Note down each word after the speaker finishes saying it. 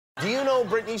Do you know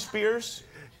Britney Spears?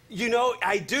 You know,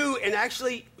 I do, and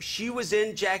actually, she was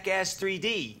in Jackass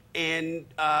 3D, and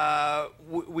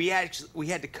we had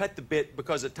to cut the bit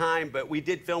because of time, but we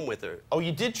did film with her. Oh,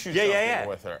 you did shoot something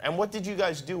with her. And what did you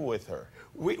guys do with her?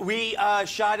 We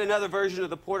shot another version of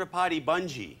the porta potty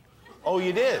bungee. Oh,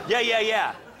 you did?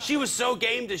 Yeah. She was so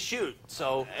game to shoot,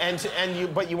 so.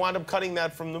 But you wound up cutting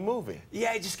that from the movie.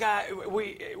 Yeah, it just got,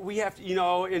 we have to, you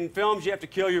know, in films you have to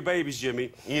kill your babies,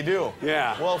 Jimmy. You do?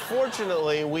 Yeah. Well,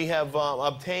 fortunately, we have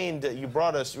obtained, you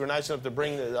were nice enough to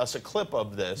bring us a clip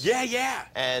of this. Yeah.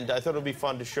 And I thought it would be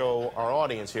fun to show our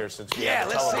audience here since we have a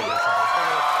let's see. television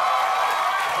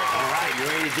All right, you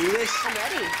ready to do this? I'm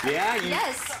ready. Yeah?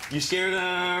 Yes. You scared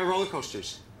of roller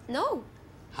coasters? No.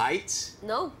 Heights?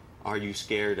 No. Are you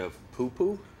scared of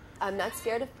poo-poo? I'm not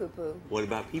scared of poo-poo. What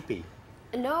about pee-pee?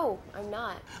 No, I'm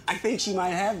not. I think she might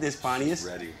have this, Pontius.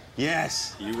 Ready.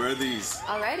 Yes. You wear these.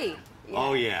 Alrighty. Yeah.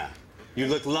 Oh, yeah. You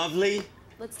look lovely.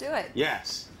 Let's do it.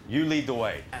 Yes. You lead the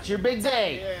way. It's your big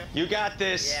day. Yeah. You got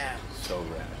this. Yeah. So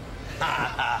rad.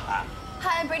 Hi,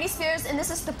 I'm Britney Spears, and this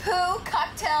is the Poo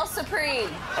Cocktail Supreme.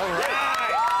 All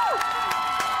right.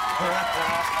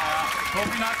 Hope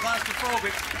you're not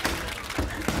claustrophobic.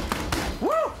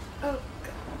 Woo! Oh,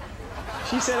 God.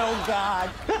 She said, oh, God.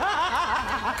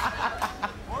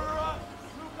 Order up.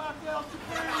 Poo Cocktail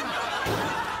Supreme.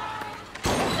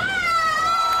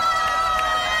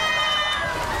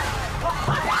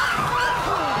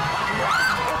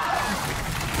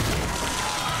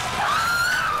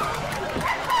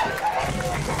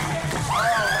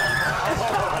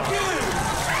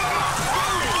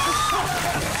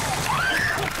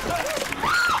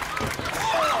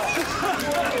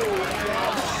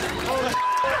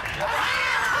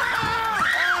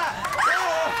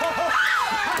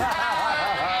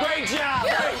 Great job.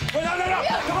 No.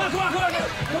 Come on. No.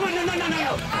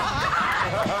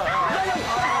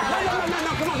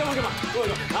 Come on.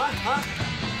 Huh?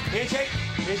 Handshake.